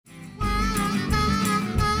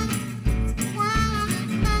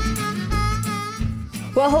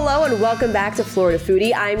Well, hello and welcome back to Florida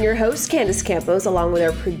Foodie. I'm your host, Candace Campos, along with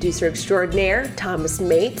our producer extraordinaire, Thomas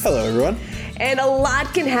Mates. Hello, everyone. And a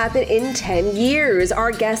lot can happen in 10 years.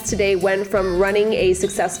 Our guest today went from running a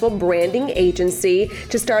successful branding agency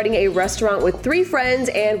to starting a restaurant with 3 friends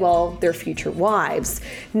and, well, their future wives.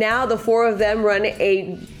 Now the 4 of them run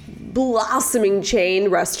a blossoming chain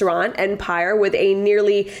restaurant empire with a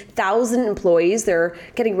nearly 1,000 employees. They're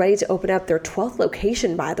getting ready to open up their 12th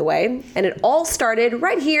location, by the way. And it all started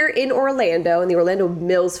right here in Orlando, in the Orlando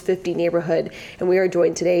Mills 50 neighborhood. And we are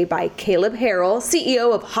joined today by Caleb Harrell,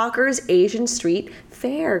 CEO of Hawker's Asian Street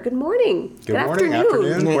Fare. Good morning. Good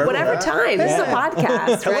afternoon. Whatever time. This is a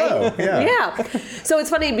podcast, right? Hello. Yeah. So it's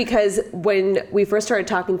funny because when we first started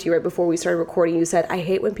talking to you right before we started recording, you said, I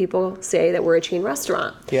hate when people say that we're a chain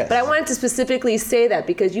restaurant. Yes. But I wanted to specifically say that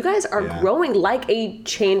because you guys are growing like a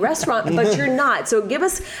chain restaurant, but you're not. So give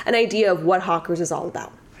us an idea of what Hawker's is all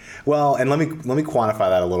about. Well, and let me quantify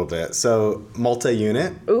that a little bit. So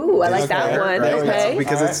multi-unit. Ooh, I like that one. Right? Okay.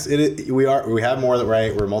 Because we have more than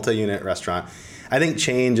right. We're a multi-unit restaurant. I think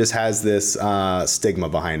chain just has this stigma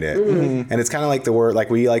behind it, and it's kind of like the word, like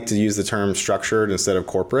we like to use the term structured instead of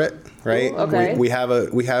corporate, right? Ooh, okay. We have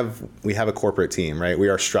a corporate team, right? We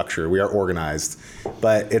are structured, we are organized,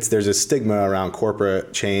 but there's a stigma around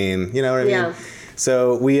corporate chain. You know what I mean? Yeah.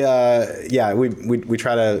 So we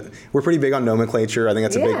try to, we're pretty big on nomenclature. I think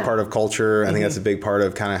that's a big part of culture. I think that's a big part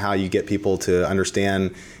of kind of how you get people to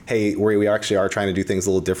understand, hey, we actually are trying to do things a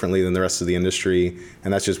little differently than the rest of the industry.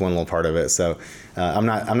 And that's just one little part of it. So I'm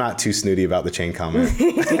not too snooty about the chain comment.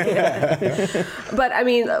 But I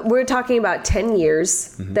mean, we're talking about 10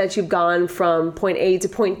 years that you've gone from point A to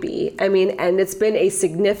point B. I mean, and it's been a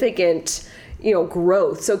significant,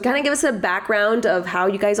 growth. So kind of give us a background of how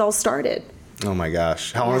you guys all started. Oh my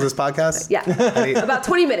gosh. How long is this podcast? Yeah, about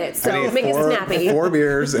 20 minutes, so make it snappy. 4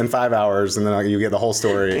 beers in 5 hours, and then you get the whole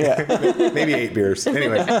story. Yeah. Maybe 8 beers.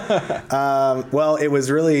 Anyway. Well, it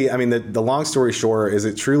was really, the long story short is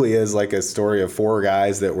it truly is like a story of 4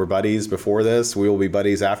 guys that were buddies before this. We will be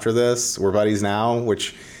buddies after this. We're buddies now,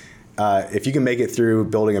 which if you can make it through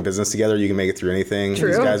building a business together, you can make it through anything. True.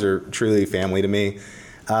 These guys are truly family to me.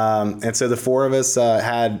 And so the 4 of us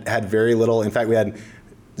had very little. In fact, we had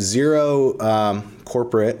 0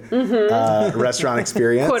 corporate restaurant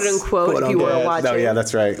experience, quote unquote, if you were watching. No, yeah,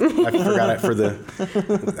 that's right. I forgot it for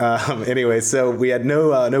the. Anyway, so we had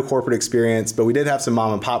no corporate experience, but we did have some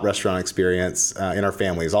mom and pop restaurant experience in our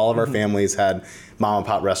families. All of our families had mom and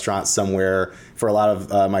pop restaurants somewhere. For a lot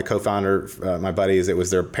of my co-founder, my buddies, it was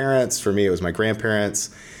their parents. For me, it was my grandparents.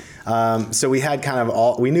 So we had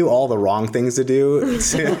we knew all the wrong things to do in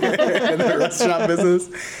the restaurant business.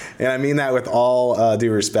 And I mean that with all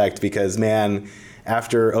due respect, because man,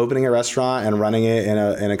 after opening a restaurant and running it in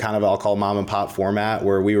a kind of, I'll call mom and pop format,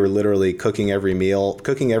 where we were literally cooking every meal,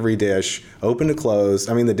 cooking every dish, open to close.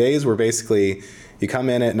 I mean, the days were basically, you come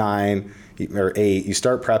in at 9 or 8, you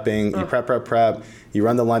start prepping, you prep, you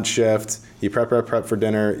run the lunch shift, you prep for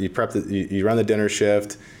dinner, you run the dinner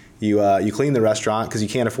shift. You clean the restaurant because you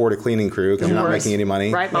can't afford a cleaning crew because you're not making any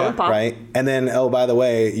money. Right, mom and pop. Right, and then by the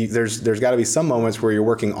way, there's got to be some moments where you're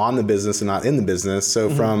working on the business and not in the business.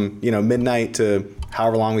 So from midnight to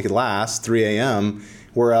however long we could last, 3 a.m.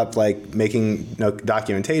 we're up like making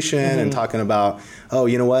documentation and talking about, oh,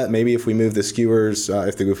 you know what? Maybe if we move the skewers,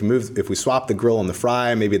 if we swap the grill and the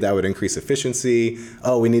fry, maybe that would increase efficiency.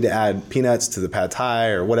 Oh, we need to add peanuts to the pad thai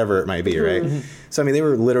or whatever it might be, right? So, they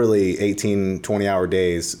were literally 18, 20-hour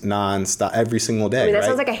days, nonstop, every single day. That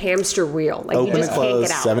sounds like a hamster wheel. Like open you just and close, can't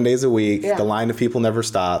get out. 7 days a week. Yeah. The line of people never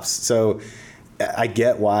stops. So I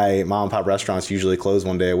get why mom and pop restaurants usually close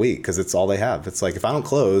 1 day a week, because it's all they have. It's like, if I don't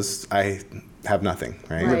close, I have nothing,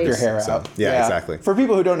 right? Right. Rip your hair out. Yeah, exactly. For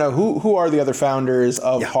people who don't know, who are the other founders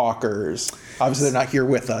of Hawker's? Obviously, they're not here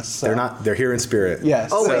with us. So. They're here in spirit.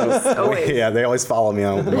 Yes. Always. Yeah, they always follow me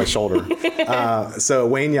on my shoulder. So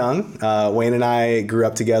Wayne Young, Wayne and I grew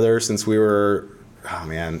up together since we were,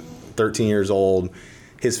 13 years old.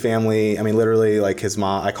 His family, literally, like his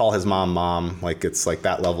mom, I call his mom, like it's like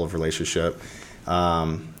that level of relationship.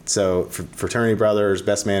 So fraternity brothers,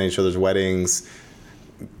 best man at each other's weddings,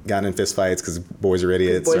 gotten in fist fights because boys are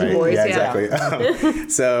idiots, boys right? Are boys, yeah, exactly.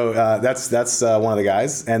 So that's one of the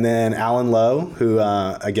guys, and then Alan Lowe, who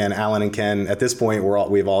again, Alan and Ken. At this point,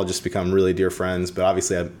 we've all just become really dear friends. But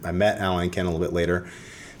obviously, I met Alan and Ken a little bit later.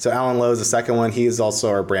 So Alan Lowe is the second one. He is also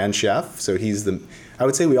our brand chef. So I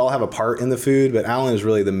would say we all have a part in the food, but Alan is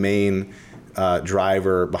really the main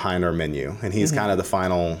driver behind our menu, and he's kind of the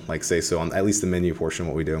final, say so on at least the menu portion of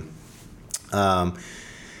what we do.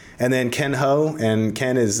 And then Ken Ho, and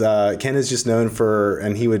Ken is just known for,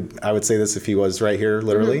 and I would say this if he was right here,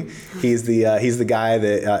 literally. He's the guy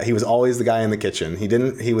that he was always the guy in the kitchen.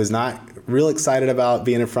 He was not real excited about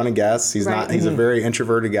being in front of guests. He's a very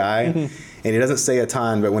introverted guy, and he doesn't say a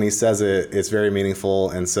ton, but when he says it, it's very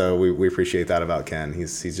meaningful, and so we appreciate that about Ken.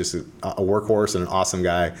 He's just a workhorse and an awesome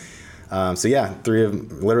guy. So yeah, 3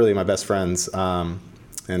 of literally my best friends, and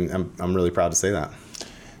I'm really proud to say that.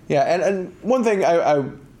 Yeah, and one thing I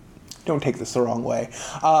don't take this the wrong way.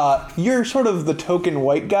 You're sort of the token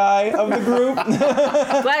white guy of the group.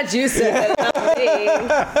 Glad you said that, not me.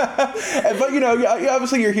 But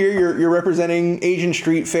obviously you're here. You're representing Asian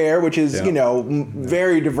Street Fair, which is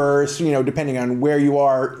very diverse. Depending on where you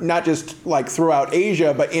are, not just like throughout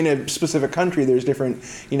Asia, but in a specific country, there's different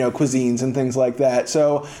cuisines and things like that.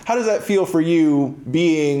 So how does that feel for you,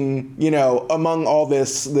 being among all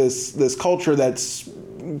this culture that's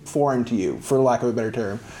foreign to you, for lack of a better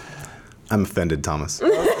term? I'm offended, Thomas. I'm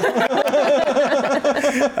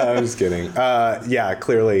just kidding. Yeah,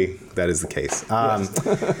 clearly that is the case.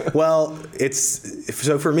 Well,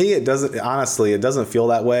 so for me, it doesn't feel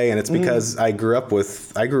that way, and it's because I grew up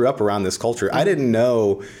around this culture. I didn't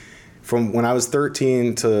know from when I was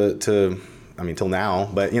 13 till now,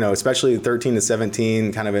 but especially 13 to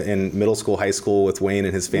 17, kind of in middle school, high school with Wayne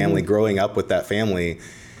and his family, growing up with that family.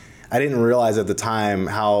 I didn't realize at the time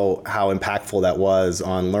how impactful that was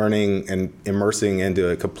on learning and immersing into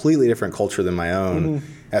a completely different culture than my own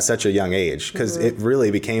at such a young age, because it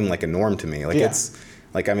really became like a norm to me. It's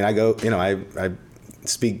like, I go, I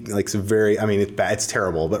speak like some very, it's bad, it's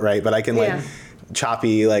terrible, but I can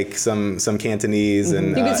choppy like some Cantonese, and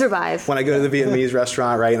you can survive. When I go to the Vietnamese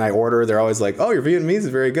restaurant, right, and I order, they're always like, "Oh, your Vietnamese is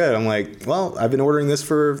very good." I'm like, "Well, I've been ordering this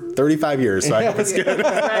for 35 years, so I hope it's good."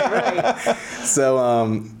 Right.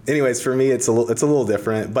 So, anyways, for me, it's a little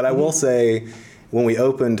different. But I will say, when we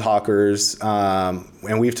opened Hawkers, and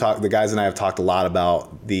the guys and I have talked a lot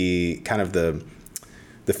about the kind of the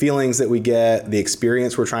feelings that we get, the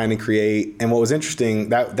experience we're trying to create. And what was interesting,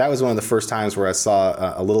 that was one of the first times where I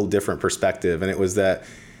saw a little different perspective. And it was that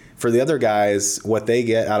for the other guys, what they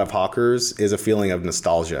get out of Hawkers is a feeling of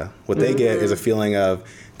nostalgia. What they get is a feeling of,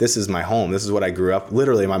 this is my home. This is what I grew up.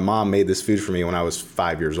 Literally, my mom made this food for me when I was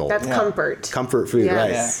 5 years old. That's comfort. Comfort food,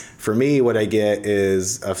 right. Yeah. For me, what I get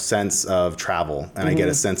is a sense of travel, and I get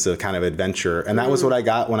a sense of kind of adventure. And that was what I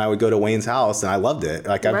got when I would go to Wayne's house, and I loved it.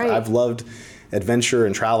 Like, I've loved adventure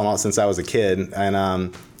and travel and all since I was a kid,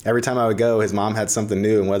 and every time I would go, his mom had something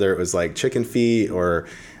new, and whether it was like chicken feet or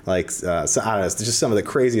like I don't know, just some of the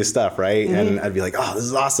craziest stuff, right? And I'd be like, "Oh, this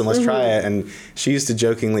is awesome! Let's try it." And she used to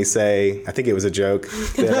jokingly say, I think it was a joke,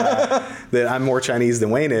 that I'm more Chinese than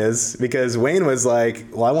Wayne is, because Wayne was like,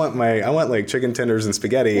 "Well, I want like chicken tenders and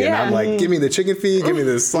spaghetti," and I'm like, "Give me the chicken feet, give me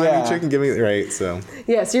the slimy chicken, give me right." So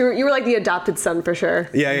yes, you were like the adopted son for sure.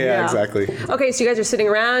 Yeah, exactly. Okay, so you guys are sitting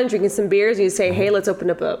around drinking some beers, and you say, "Hey, let's open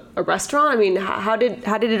up a restaurant." I mean, how did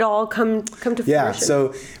it all come to fruition? Yeah,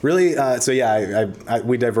 so really,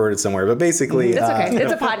 we diverted somewhere, but basically, it's okay.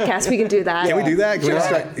 It's a podcast. We can do that. Can we do that?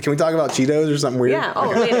 Can we talk about Cheetos or something weird? Yeah. Oh,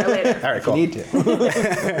 later. All right, cool. You need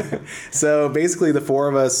to. So basically, the 4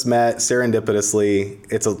 of us met serendipitously.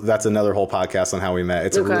 That's another whole podcast on how we met.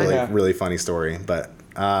 It's a really funny story. But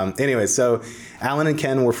anyway, so Alan and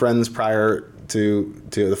Ken were friends prior to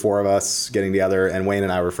the 4 of us getting together, and Wayne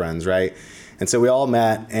and I were friends, right? And so we all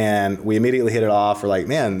met, and we immediately hit it off. We're like,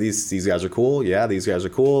 man, these guys are cool. Yeah, these guys are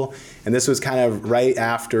cool. And this was kind of right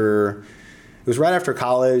after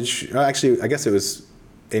college. Actually, I guess it was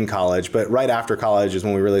in college, but right after college is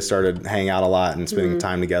when we really started hanging out a lot and spending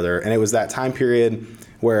time together. And it was that time period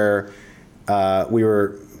where we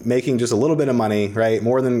were making just a little bit of money, right?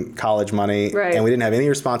 More than college money. Right. And we didn't have any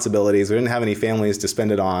responsibilities. We didn't have any families to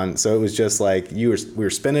spend it on. So it was just like we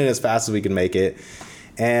were spending it as fast as we could make it.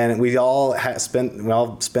 And we all spent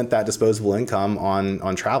that disposable income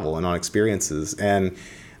on travel and on experiences. And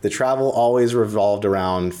the travel always revolved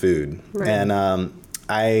around food. Right. And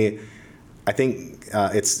I think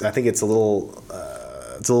it's a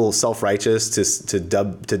little self-righteous to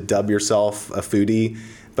dub yourself a foodie.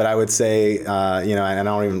 But I would say, and I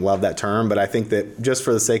don't even love that term, but I think that just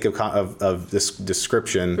for the sake of this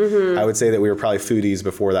description, I would say that we were probably foodies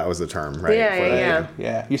before that was the term, right?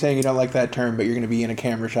 Yeah. You're saying you don't like that term, but you're going to be in a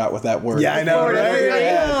camera shot with that word. Yeah, I know, right?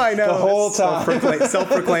 I know. The whole time.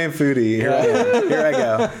 Self-proclaimed foodie. Here I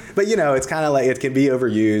go. But, it's kind of like it can be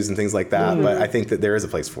overused and things like that, but I think that there is a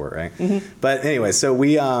place for it, right? But anyway, so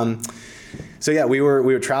we... So yeah, we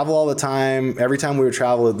would travel all the time. Every time we would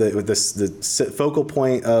travel, the focal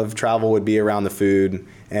point of travel would be around the food.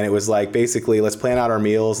 And it was like, basically, let's plan out our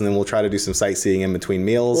meals, and then we'll try to do some sightseeing in between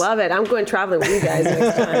meals. Love it. I'm going traveling with you guys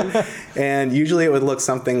next time. And usually it would look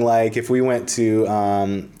something like, if we went to,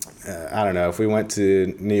 I don't know, if we went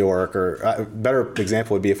to New York, or a better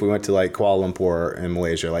example would be if we went to like Kuala Lumpur in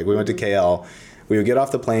Malaysia. Like we went to KL, we would get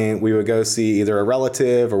off the plane, we would go see either a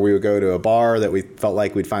relative, or we would go to a bar that we felt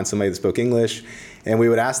like we'd find somebody that spoke English. And we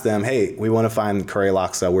would ask them, hey, we want to find curry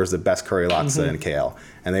laksa. Where's the best curry laksa in KL?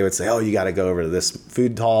 And they would say, oh, you got to go over to this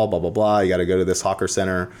food hall, blah, blah, blah. You got to go to this hawker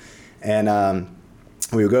center. And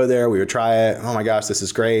we would go there. We would try it. Oh, my gosh, this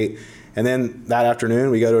is great. And then that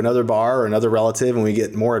afternoon, we go to another bar or another relative, and we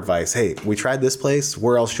get more advice. Hey, we tried this place.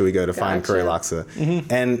 Where else should we go to find curry laksa?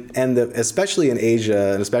 And especially in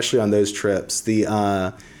Asia, and especially on those trips,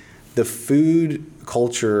 the food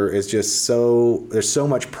culture is just there's so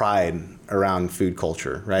much pride around food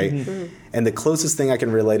culture, right? And the closest thing I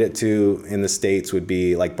can relate it to in the States would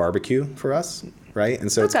be like barbecue for us, right? And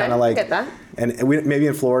so it's kind of like, I get that. And maybe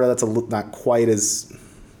in Florida that's not quite as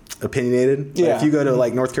opinionated. Yeah. But if you go to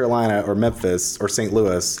like North Carolina or Memphis or St.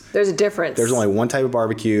 Louis, there's a difference. There's only one type of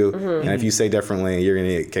barbecue, and if you say differently, you're going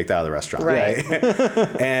to get kicked out of the restaurant, right?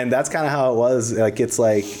 And that's kind of how it was. Like, it's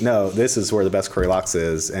like, no, this is where the best curry laksa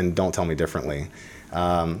is, and don't tell me differently.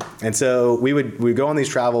 And so we'd go on these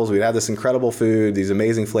travels. We'd have this incredible food, these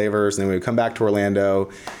amazing flavors, and then we'd come back to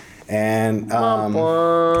Orlando, and a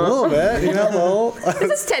little bit, you know.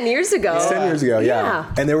 This is 10 years ago. It's 10 years ago,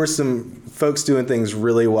 yeah. And there were some folks doing things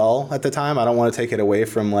really well at the time. I don't want to take it away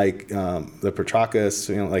from like the Petrarcas,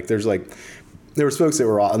 you know, like there was folks that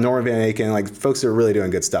were Norman Van Aken, like folks that were really doing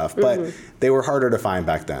good stuff, but they were harder to find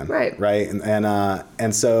back then, right?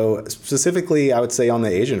 And so specifically, I would say on the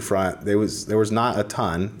Asian front, there was not a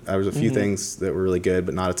ton. There was a few things that were really good,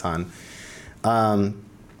 but not a ton.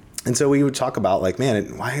 And so we would talk about like,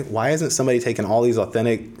 man, why isn't somebody taking all these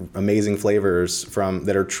authentic, amazing flavors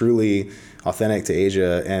that are truly authentic to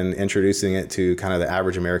Asia and introducing it to kind of the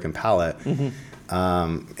average American palate?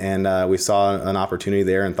 And we saw an opportunity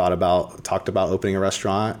there and talked about opening a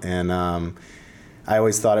restaurant. And I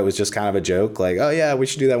always thought it was just kind of a joke, like, oh yeah, we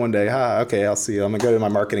should do that one day. Okay, I'll see you. I'm gonna go to my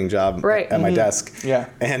marketing job at my desk,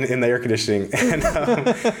 and in the air conditioning.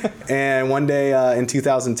 And one day in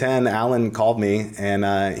 2010, Alan called me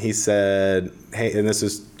and he said, hey, and this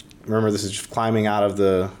is climbing out of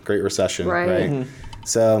the Great Recession, right?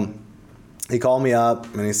 So he called me up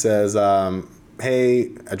and he says,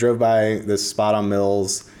 hey, I drove by this spot on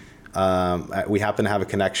Mills. We happen to have a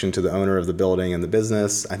connection to the owner of the building and the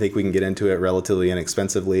business. I think we can get into it relatively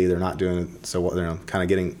inexpensively. They're not doing so well, they're kind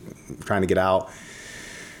of trying to get out.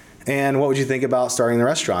 And what would you think about starting the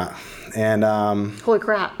restaurant? And holy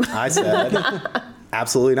crap. I said,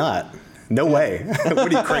 absolutely not. No way. What are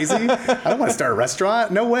you, crazy? I don't want to start a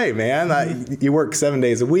restaurant. No way, man. You work 7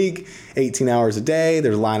 days a week, 18 hours a day.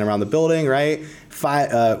 There's a line around the building, right?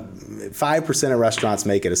 5% of restaurants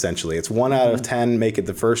make it, essentially. It's 1 out of 10 make it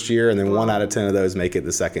the first year, and then 1 out of 10 of those make it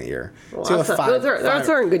the second year. Well, so those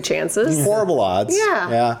are good chances. Horrible odds.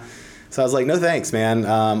 Yeah. So I was like, no thanks, man.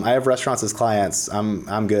 I have restaurants as clients.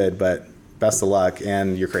 I'm good, but best of luck,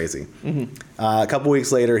 and you're crazy. A couple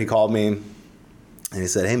weeks later, he called me, and he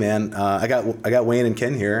said, hey, man, I got Wayne and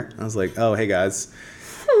Ken here. I was like, oh, hey, guys.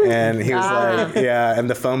 And he was like, yeah, and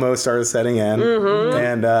the FOMO started setting in,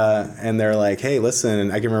 and they're like, hey,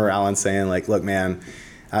 listen, I can remember Alan saying, like, look, man,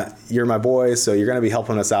 you're my boy, so you're going to be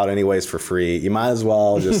helping us out anyways for free. You might as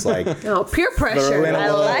well just like... peer pressure. Throw in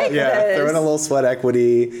a little sweat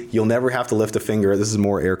equity. You'll never have to lift a finger. This is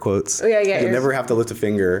more air quotes. You'll never have to lift a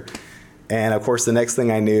finger. And of course, the next thing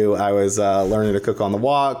I knew, I was learning to cook on the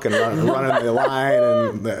walk and running the line,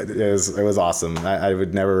 and it was awesome. I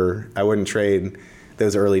wouldn't trade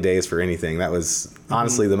those early days for anything. That was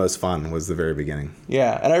honestly the most fun, was the very beginning.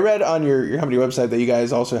 Yeah, and I read on your company website that you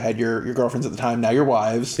guys also had your girlfriends at the time, now your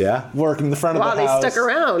wives, working the front of the house. Wow, they stuck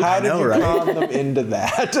around. How did you con them into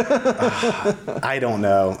that? I don't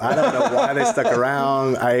know why they stuck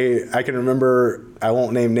around. I can remember, I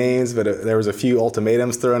won't name names, but there was a few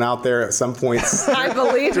ultimatums thrown out there at some points. I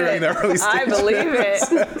believe during the early stages. I believe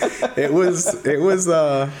it. It was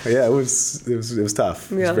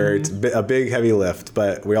tough. It was a big, heavy lift,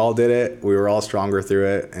 but we all did it. We were all stronger through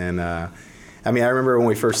it. And I remember when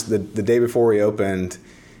we first, the day before we opened,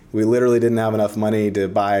 we literally didn't have enough money to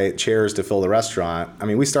buy chairs to fill the restaurant. I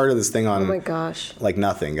mean, we started this thing on, oh my gosh, like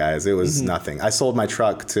nothing, guys. It was nothing. I sold my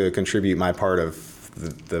truck to contribute my part of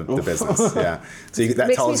the business. Yeah. So that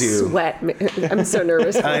Makes tells me you. sweat. I'm so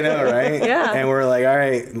nervous. I know, right? Yeah. And we're like, all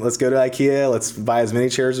right, let's go to IKEA. Let's buy as many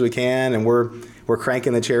chairs as we can. And we're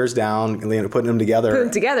cranking the chairs down and putting them together. Put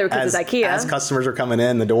them together because it's IKEA. As customers are coming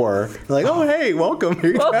in the door, they're like, oh, hey, welcome.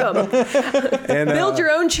 Here you Welcome. and, Build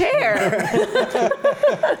your own chair.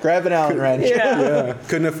 Grab an Allen wrench. Yeah.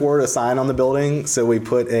 Couldn't afford a sign on the building, so we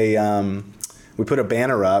put a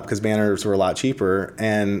banner up because banners were a lot cheaper,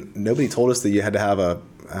 and nobody told us that you had to have a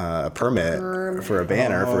permit for a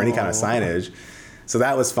banner for any kind of signage. So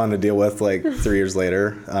that was fun to deal with like 3 years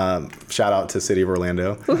later. Shout out to City of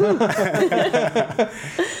Orlando.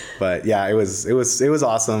 But yeah, it was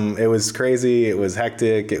awesome. It was crazy. It was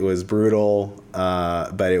hectic. It was brutal.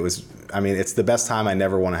 But it's the best time I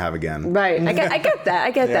never want to have again. Right. I get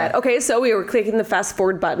that. Okay, so we were clicking the fast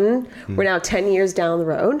forward button. We're now 10 years down the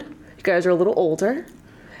road. You guys are a little older.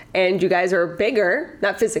 And you guys are bigger,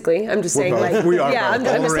 not physically. I'm just saying, like, we are. Yeah, I'm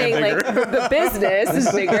just saying, like, the business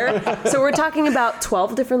is bigger. So we're talking about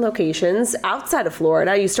 12 different locations outside of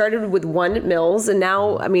Florida. You started with one at Mills, and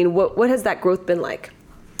now, I mean, what has that growth been like?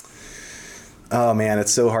 Oh man,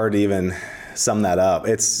 it's so hard to even sum that up.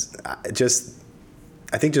 It's I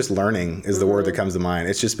think just learning is the word that comes to mind.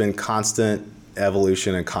 It's just been constant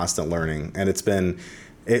evolution and constant learning, and it's been.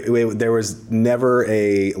 There was never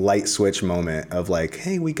a light switch moment of like,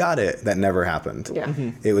 hey, we got it. That never happened. Yeah.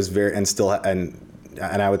 It was and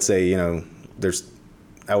I would say,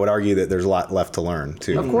 I would argue that there's a lot left to learn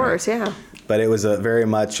too. Of course, yeah. But it was very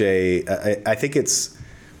much I think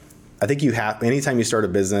you have, anytime you start a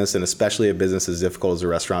business, and especially a business as difficult as a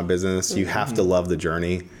restaurant business, you have to love the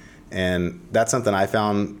journey. And that's something I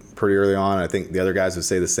found pretty early on. I think the other guys would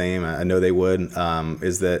say the same. I know they would,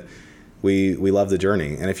 is that we love the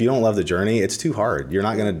journey, and if you don't love the journey, it's too hard. You're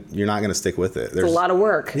not gonna stick with it. There's a lot of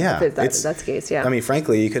work. Yeah, if that's the case. Yeah. I mean,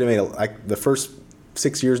 frankly, you could have made the first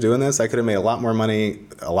 6 years doing this. I could have made a lot more money,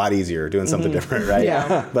 a lot easier doing something different, right?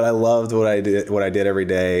 Yeah. But I loved what I did every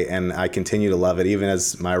day, and I continue to love it even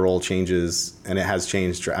as my role changes, and it has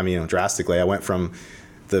changed. I mean, drastically. I went from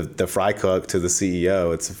the fry cook to the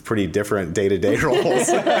CEO. It's pretty different day-to-day roles.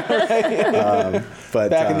 But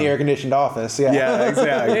back in the air-conditioned office, yeah. Yeah,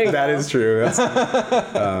 exactly. That is true.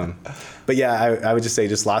 But yeah, I would just say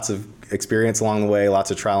just lots of experience along the way, lots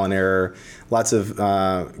of trial and error, lots of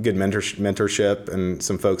good mentorship, and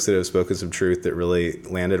some folks that have spoken some truth that really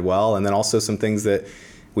landed well, and then also some things that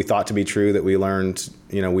we thought to be true that we learned,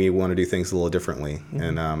 we want to do things a little differently.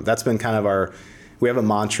 And that's been kind of we have a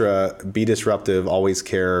mantra: be disruptive, always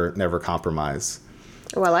care, never compromise.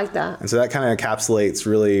 Oh, I like that. And so that kind of encapsulates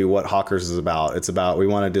really what Hawkers is about. It's about, we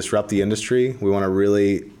want to disrupt the industry. We want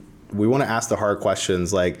to ask the hard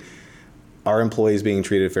questions like, are employees being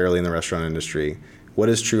treated fairly in the restaurant industry? What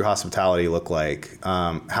does true hospitality look like?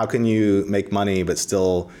 How can you make money but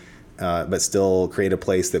still create a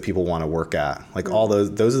place that people want to work at? Like all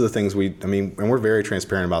those are the things and we're very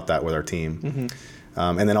transparent about that with our team.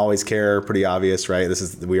 And then always care, pretty obvious, right?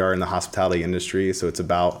 We are in the hospitality industry, so it's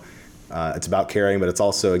about caring, but it's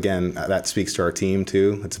also, again, that speaks to our team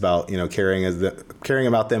too. It's about caring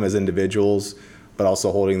about them as individuals, but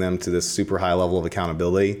also holding them to this super high level of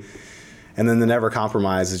accountability. And then the never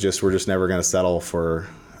compromise is we're just never going to settle for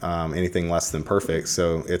anything less than perfect.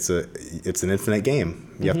 So it's an infinite game.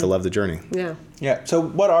 You have to love the journey. Yeah. Yeah. So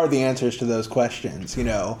what are the answers to those questions?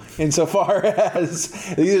 Insofar as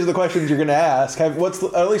these are the questions you're going to ask. What's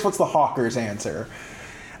the Hawkers answer?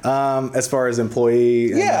 As far as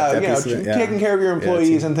employee, taking care of your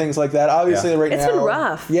employees and things like that. Obviously, right now it's been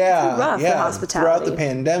rough. Yeah, it's been rough for hospitality throughout the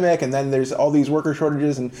pandemic, and then there's all these worker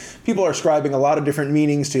shortages, and people are ascribing a lot of different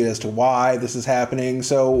meanings as to why this is happening.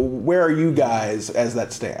 So, where are you guys as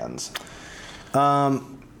that stands? I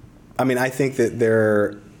think that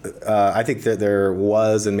there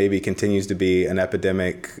was and maybe continues to be an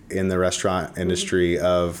epidemic in the restaurant industry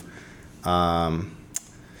of.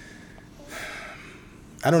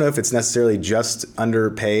 I don't know if it's necessarily just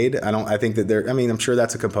underpaid. I think that I'm sure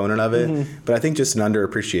that's a component of it, but I think just an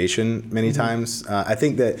underappreciation many times. I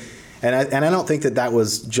think that, and I don't think that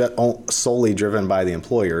was just solely driven by the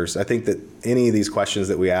employers. I think that any of these questions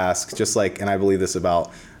that we ask, just like, and I believe this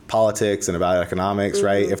about politics and about economics,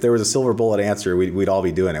 right? If there was a silver bullet answer, we'd all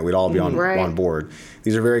be doing it. We'd all be on board.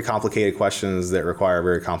 These are very complicated questions that require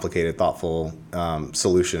very complicated, thoughtful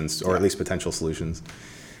solutions, or at least potential solutions.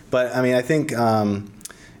 But I think.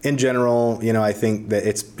 In general, I think that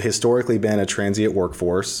it's historically been a transient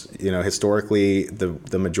workforce. Historically,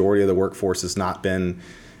 the majority of the workforce has not been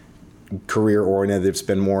career oriented. It's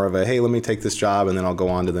been more of a, hey, let me take this job and then I'll go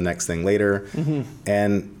on to the next thing later.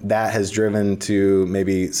 And that has driven to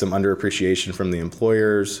maybe some underappreciation from the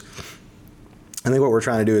employers. I think what we're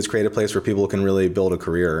trying to do is create a place where people can really build a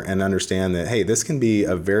career and understand that, hey, this can be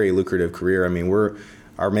a very lucrative career. I mean,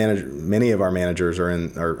 many of our managers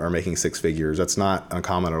are making six figures. That's not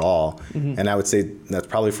uncommon at all. And I would say that's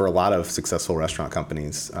probably for a lot of successful restaurant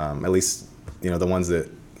companies, at least the ones that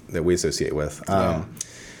we associate with.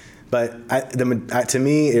 But to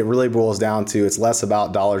me, it really boils down to, it's less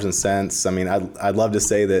about dollars and cents. I mean, I'd love to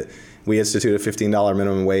say that we instituted a $15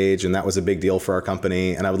 minimum wage, and that was a big deal for our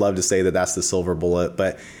company. And I would love to say that that's the silver bullet.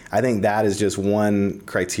 But I think that is just one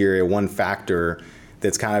criteria, one factor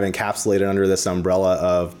that's kind of encapsulated under this umbrella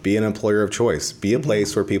of be an employer of choice, be a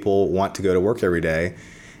place where people want to go to work every day.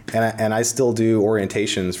 And I still do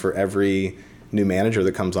orientations for every new manager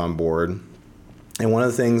that comes on board. And one of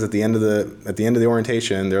the things at the end of the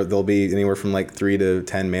orientation, there'll be anywhere from like 3 to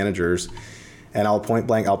 10 managers. And I'll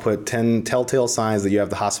put 10 telltale signs that you have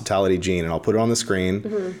the hospitality gene, and I'll put it on the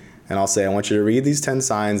screen. And I'll say, I want you to read these 10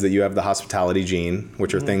 signs that you have the hospitality gene,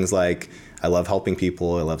 which are things like, I love helping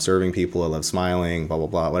people, I love serving people, I love smiling, blah, blah,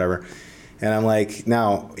 blah, whatever. And I'm like,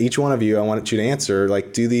 now, each one of you, I want you to answer,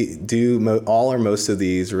 like, all or most of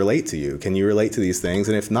these relate to you? Can you relate to these things?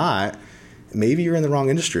 And if not, maybe you're in the wrong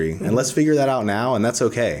industry. And let's figure that out now, and that's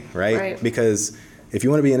okay, right? Because if you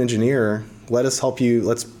want to be an engineer, let us help you.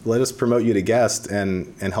 Let us promote you to guest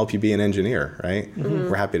and help you be an engineer, right?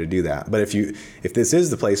 We're happy to do that. But if this is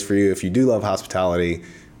the place for you, if you do love hospitality,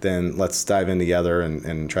 then let's dive in together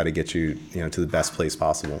and try to get you, to the best place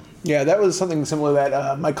possible. Yeah, that was something similar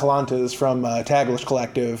that Mike Calantes from Taglish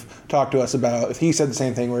Collective talked to us about. He said the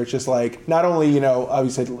same thing, where it's just like, not only,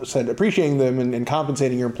 obviously said appreciating them and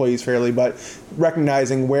compensating your employees fairly, but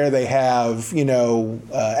recognizing where they have,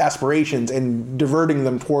 aspirations and diverting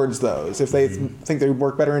them towards those. If they think they would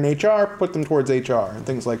work better in HR, put them towards HR and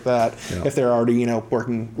things like that. Yeah. If they're already,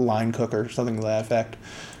 working line cook or something to that effect.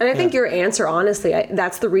 And I think your answer, honestly,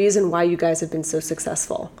 that's the reason why you guys have been so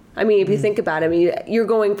successful. I mean, if you think about it, you're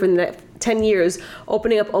going from 10 years,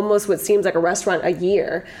 opening up almost what seems like a restaurant a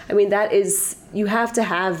year. I mean, you have to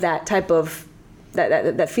have that type of,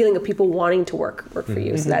 that feeling of people wanting to work for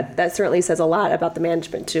you. So that certainly says a lot about the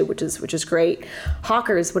management too, which is great.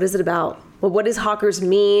 Hawkers, what is it about? Well, what does Hawkers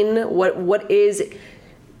mean? What is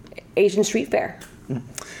Asian Street Fare?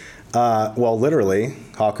 Well, literally,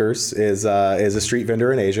 Hawkers is a street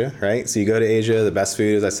vendor in Asia, right? So you go to Asia, the best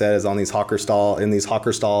food, as I said, is on these hawker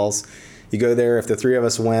stalls. You go there. If the three of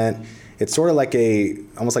us went, it's sort of like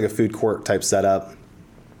almost like a food court type setup.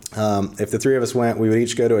 If the three of us went, we would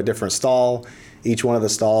each go to a different stall. Each one of the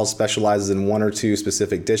stalls specializes in 1 or 2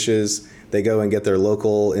 specific dishes. They go and get their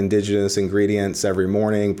local indigenous ingredients every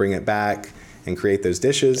morning, bring it back, and create those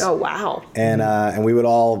dishes. Oh, wow. And we would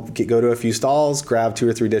all go to a few stalls, grab 2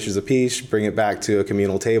 or 3 dishes apiece, bring it back to a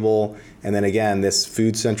communal table. And then again, this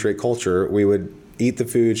food-centric culture, we would eat the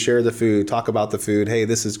food, share the food, talk about the food. Hey,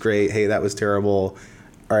 this is great. Hey, that was terrible.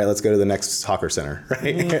 All right, let's go to the next hawker center,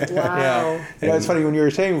 right? Wow. Yeah. It's funny, when you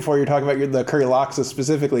were saying before, you're talking about the curry laksa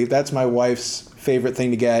specifically. That's my wife's favorite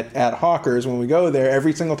thing to get at Hawkers when we go there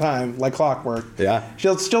every single time, like clockwork. Yeah.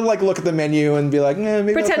 She'll still look at the menu and be like,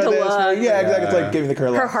 maybe pretend I'll try to this. look. Yeah, exactly. It's like giving the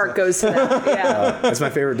curry laksa. Her heart goes to that. Yeah. It's my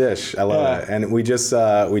favorite dish. I love it. And we just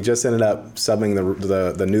ended up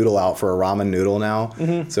subbing the noodle out for a ramen noodle now.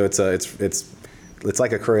 So it's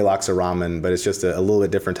like a curry laksa ramen, but it's just a little bit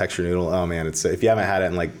different texture noodle. Oh man, if you haven't had it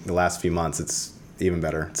in like the last few months, it's even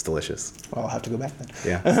better. It's delicious. Well, I'll have to go back then.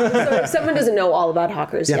 Yeah. So if someone doesn't know all about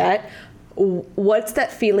Hawkers yet, what's that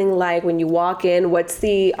feeling like when you walk in? What's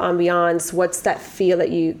the ambiance? What's that feel that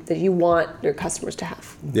you want your customers to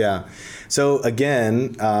have? Yeah. So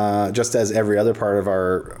again, just as every other part of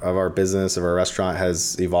our business, of our restaurant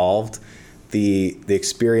has evolved, the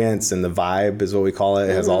experience and the vibe is what we call it,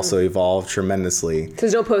 has also evolved tremendously.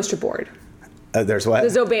 There's no poster board. There's what?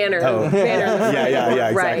 There's no banner. Oh. Banner. Yeah,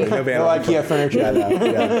 exactly. Right. No banner. No IKEA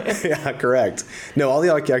furniture. Yeah, correct. No, all the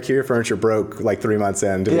IKEA furniture broke like 3 months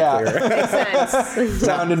in, to be clear. Makes sense.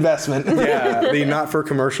 Sound investment. Yeah, the not for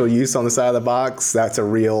commercial use on the side of the box, that's a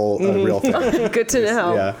real thing. Good to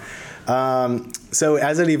know. Yeah. So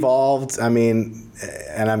as it evolved, I mean,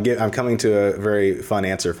 and I'm coming to a very fun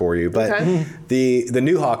answer for you, but the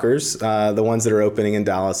new Hawkers, the ones that are opening in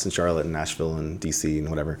Dallas and Charlotte and Nashville and DC and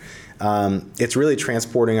whatever, it's really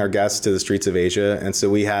transporting our guests to the streets of Asia. And so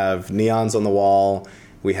we have neons on the wall.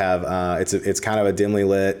 We have it's kind of a dimly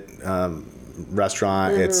lit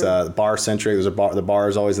restaurant. It's bar centric. The bar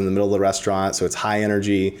is always in the middle of the restaurant, so it's high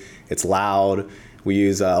energy. It's loud. We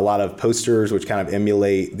use a lot of posters, which kind of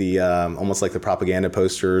emulate the almost like the propaganda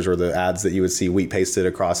posters or the ads that you would see wheat pasted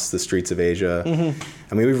across the streets of Asia.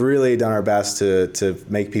 I mean, we've really done our best to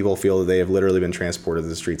make people feel that they have literally been transported to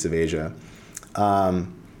the streets of Asia.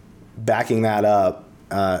 backing that up,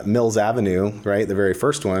 Mills Avenue, right, the very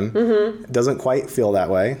first one, doesn't quite feel that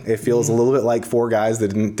way. It feels a little bit like four guys that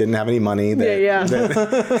didn't have any money,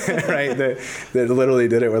 that, right, that literally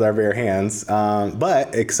did it with our bare hands.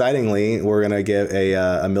 But excitingly, we're going to get a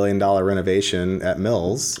 $1 million renovation at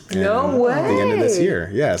Mills at the end of this year.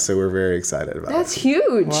 Yeah, so we're very excited about That's it.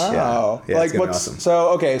 huge. Wow. Yeah, it's gonna be awesome.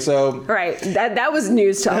 So Right. That was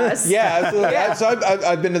news to us. yeah, absolutely. So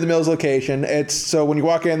I've been to the Mills location. It's so when you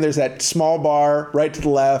walk in, there's that small bar right to the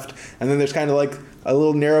left, and then there's kind of like a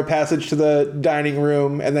little narrow passage to the dining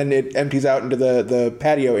room, and then it empties out into the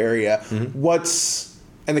patio area.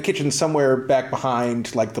 And the kitchen's somewhere back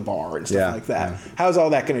behind like the bar and stuff like that. How's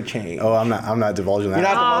all that going to change? Oh, I'm not divulging that. You're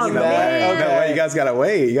not divulging that? No way. You guys gotta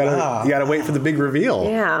wait. You gotta wait for the big reveal.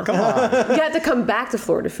 Yeah. Come on. You have to come back to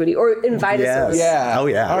Florida Foodie or invite us. Yeah. Oh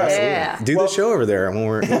yeah. All right. Absolutely. Yeah. Do the show over there when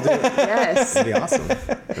we'll do it. Yes. It'd be awesome.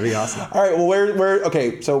 It'd be awesome. All right. Well,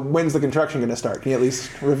 okay. So when's the construction going to start? Can you at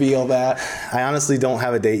least reveal that? I honestly don't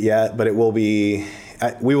have a date yet, but it will be.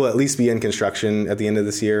 We will at least be in construction at the end of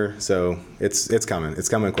this year, so it's coming. It's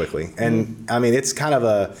coming quickly, and I mean it's kind of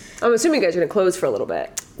a. I'm assuming you guys are going to close for a little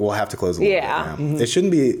bit. We'll have to close a little bit. Yeah. It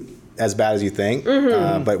shouldn't be as bad as you think,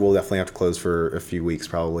 but we'll definitely have to close for a few weeks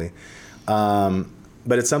probably. But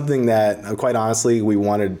it's something that, quite honestly, we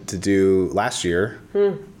wanted to do last year.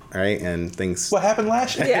 Right, and things. What happened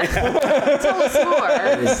last year? Yeah. Tell us more.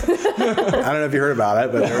 I don't know if you heard about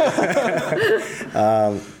it,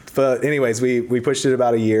 but. But anyways, we pushed it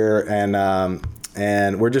about a year,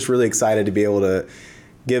 and we're just really excited to be able to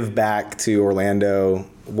give back to Orlando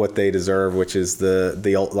what they deserve, which is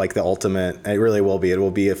the ultimate. It really will be. It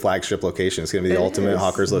will be a flagship location. It's going to be the ultimate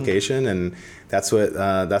Hawkers location, and that's what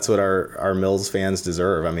our Mills fans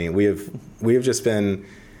deserve. I mean, we have just been.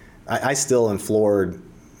 I still am floored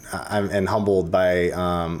and humbled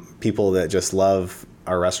by people that just love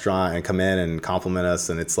our restaurant and come in and compliment us,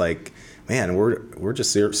 and it's like. Man, we're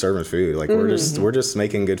just serving food. Like we're just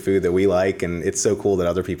making good food that we like, and it's so cool that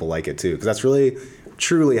other people like it too. Because that's really,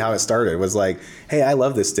 truly how it started. It was like, hey, I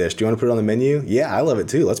love this dish. Do you want to put it on the menu? Yeah, I love it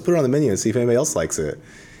too. Let's put it on the menu and see if anybody else likes it.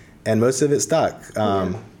 And most of it stuck.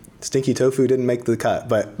 Stinky tofu didn't make the cut,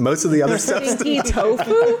 but most of the other stuff. Stinky tofu?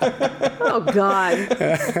 Oh God.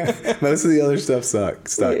 Most of the other stuff stuck.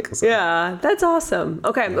 So. Yeah, that's awesome.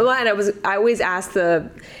 Okay, well, and I always ask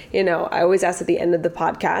at the end of the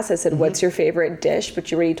podcast. I said, "What's your favorite dish?"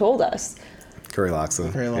 But you already told us. Curry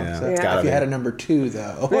laksa. Yeah. It's gotta if you be. had a number 2,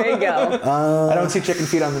 though. There you go. I don't see chicken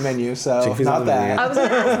feet on the menu, so Chicken feet's not on the that. menu. I was going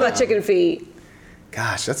to ask about chicken feet.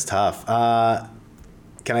 Gosh, that's tough.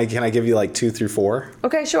 Can I give you like 2 through 4?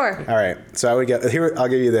 Okay, sure. All right. So I would get here. I'll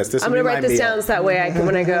give you this. I'm going to write this down so that way I can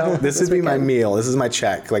when I go. This would be my meal. This is my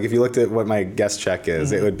check. Like if you looked at what my guest check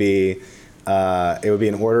is, it would be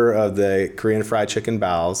an order of the Korean fried chicken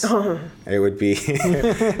baos. It would be I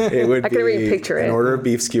can already picture it. An order of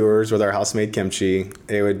beef skewers with our house-made kimchi.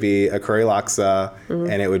 It would be a curry laksa,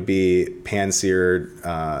 and it would be pan-seared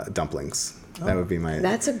dumplings. That would be my.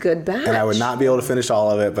 That's a good batch. And I would not be able to finish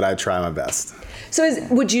all of it, but I'd try my best. So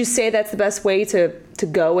would you say that's the best way to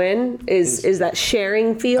go in? Is that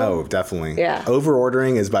sharing feel? Oh, definitely. Yeah. Over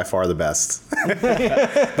ordering is by far the best.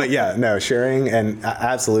 But yeah, no, sharing and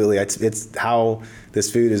absolutely, it's how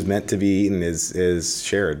this food is meant to be eaten is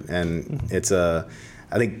shared, and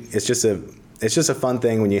I think it's just a fun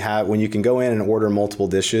thing when you can go in and order multiple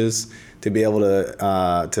dishes to be able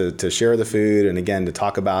to share the food and again to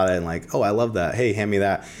talk about it and like, oh, I love that. Hey, hand me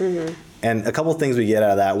that. And a couple of things we get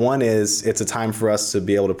out of that. One is it's a time for us to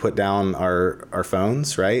be able to put down our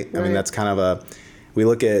phones, right? I mean, that's kind of we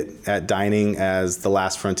look at dining as the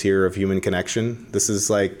last frontier of human connection. This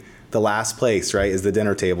is like the last place, right, is the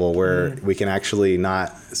dinner table where we can actually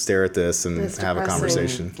not stare at this and have a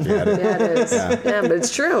conversation. Yeah, it is. Yeah, but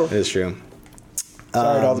it's true. It is true.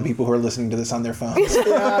 Sorry to all the people who are listening to this on their phones.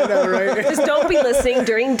 Yeah, I know, right? Just don't be listening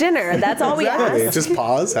during dinner. That's all we ask. Just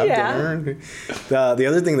pause, have dinner. The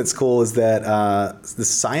other thing that's cool is that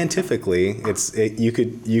scientifically, you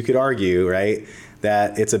could argue, right,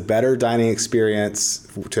 that it's a better dining experience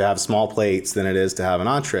to have small plates than it is to have an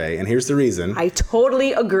entree. And here's the reason. I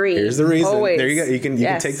totally agree. Here's the reason. Always. There you go. You can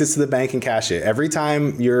take this to the bank and cash it. Every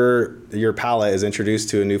time your palate is introduced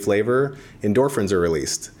to a new flavor, endorphins are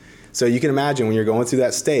released. So you can imagine when you're going through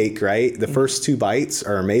that steak, right? The first 2 bites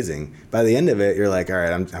are amazing. By the end of it, you're like, all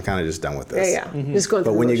right, I'm kind of just done with this. Yeah. Just going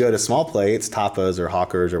through But when you go to small plates, tapas or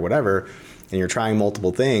hawkers or whatever, and you're trying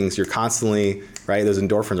multiple things, you're constantly, right? Those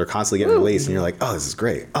endorphins are constantly getting released, and you're like, oh, this is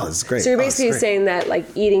great. Oh, this is great. So you're basically saying that like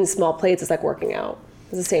eating small plates is like working out.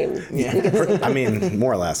 It's the same. Yeah. I mean,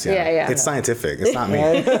 more or less, yeah. Yeah. It's scientific. It's not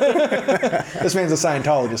me. This man's a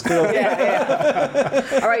Scientologist, clearly.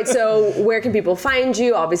 All right, so where can people find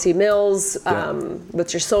you? Obviously, Mills.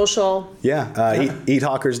 What's your social? Yeah,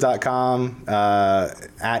 eathawkers.com,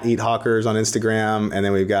 at eathawkers on Instagram, and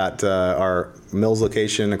then we've got our Mills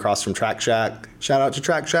location across from Track Shack. Shout out to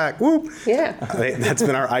Track Shack. Woo! Yeah. That's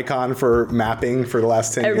been our icon for mapping for the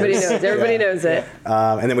last 10 Everybody years. knows. Everybody knows it.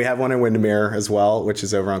 And then we have one in Windermere as well, which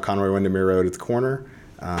is over on Conroy Windermere Road at the corner.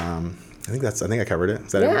 I think I covered it.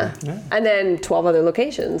 Is that everything? Yeah. And then 12 other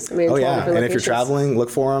locations. I mean, 12 different and if you're locations. traveling, look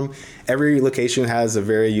for them. Every location has a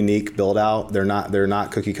very unique build out. They're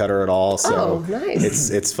not cookie cutter at all. So nice.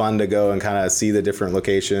 it's fun to go and kind of see the different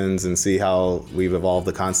locations and see how we've evolved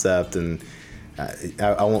the concept. And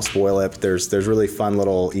I won't spoil it, but there's really fun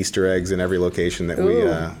little Easter eggs in every location that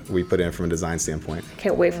we put in from a design standpoint.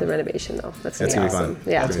 Can't wait for the renovation though. That's gonna be awesome.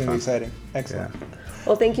 Fun. Yeah. That's going to be exciting. Excellent. Yeah.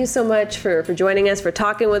 Well, thank you so much for joining us, for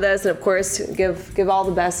talking with us, and of course, give all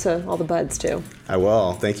the best to all the buds too. I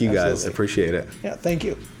will. Thank you guys. Absolutely. Appreciate it. Yeah, thank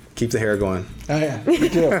you. Keep the hair going. Oh, yeah, me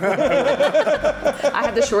too. I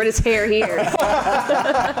have the shortest hair here.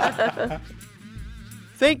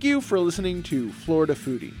 Thank you for listening to Florida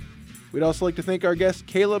Foodie. We'd also like to thank our guest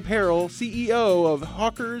Caleb Harrell, CEO of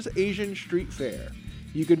Hawkers Asian Street Fair.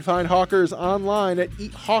 You can find Hawkers online at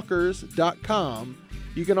eathawkers.com.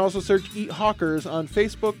 You can also search Eat Hawkers on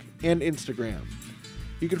Facebook and Instagram.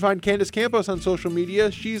 You can find Candace Campos on social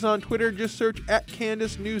media. She's on Twitter, just search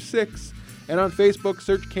 @CandaceNews6, and on Facebook,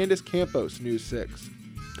 search Candace Campos News 6.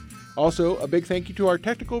 Also, a big thank you to our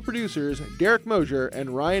technical producers, Derek Mosier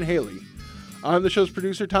and Ryan Haley. I'm the show's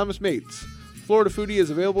producer, Thomas Mates. Florida Foodie is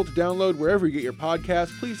available to download wherever you get your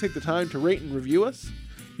podcasts. Please take the time to rate and review us.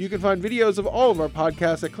 You can find videos of all of our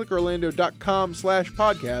podcasts at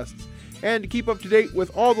clickorlando.com/podcasts. And to keep up to date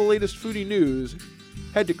with all the latest foodie news,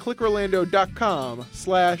 head to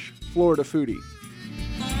clickorlando.com/FloridaFoodie.